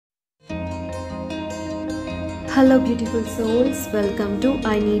Hello beautiful souls, welcome to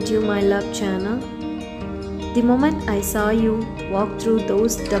I Need You My Love channel. The moment I saw you walk through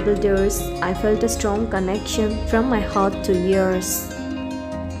those double doors, I felt a strong connection from my heart to yours.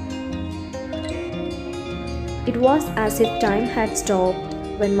 It was as if time had stopped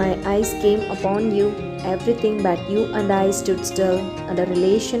when my eyes came upon you. Everything but you and I stood still, and the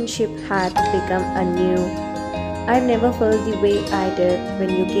relationship had become anew. I've never felt the way I did when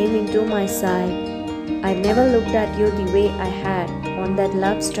you came into my side. I've never looked at you the way I had on that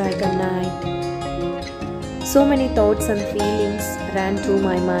love-stricken night. So many thoughts and feelings ran through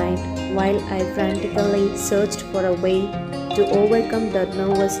my mind while I frantically searched for a way to overcome that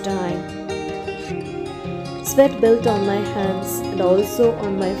nervous time. Sweat built on my hands and also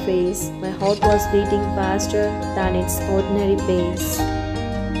on my face. My heart was beating faster than its ordinary pace.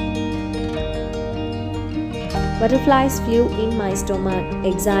 Butterflies flew in my stomach,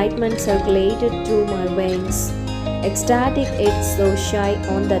 excitement circulated through my veins. Ecstatic yet so shy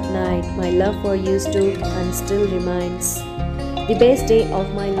on that night, my love for you stood and still remains. The best day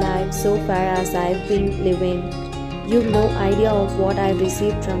of my life so far as I've been living. You've no idea of what I've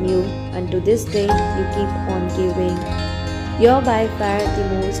received from you, and to this day you keep on giving. You're by far the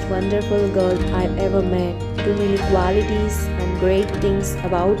most wonderful girl I've ever met. Too many qualities and great things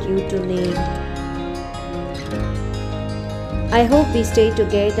about you to name. I hope we stay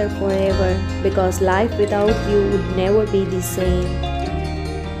together forever, because life without you would never be the same.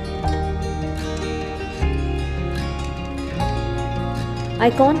 I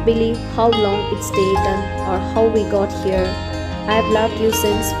can't believe how long it's taken or how we got here. I've loved you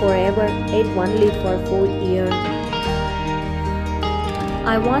since forever, yet only for 4 years.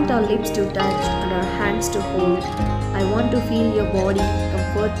 I want our lips to touch and our hands to hold. I want to feel your body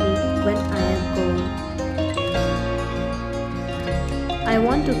comfort me when I am cold. I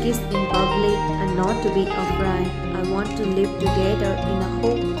want to kiss in public and not to be afraid. I want to live together in a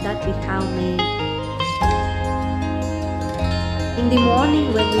hope that we have made. In the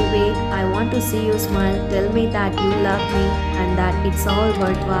morning when we wake, I want to see you smile. Tell me that you love me and that it's all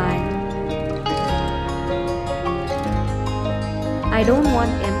worthwhile. I don't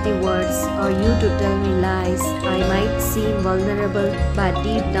want empty words or you to tell me lies. I might seem vulnerable, but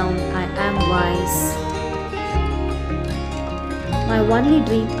deep down I am wise. My only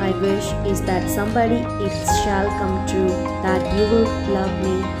dream I wish is that someday it shall come true, that you will love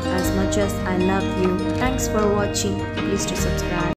me as much as I love you. Thanks for watching. Please do subscribe.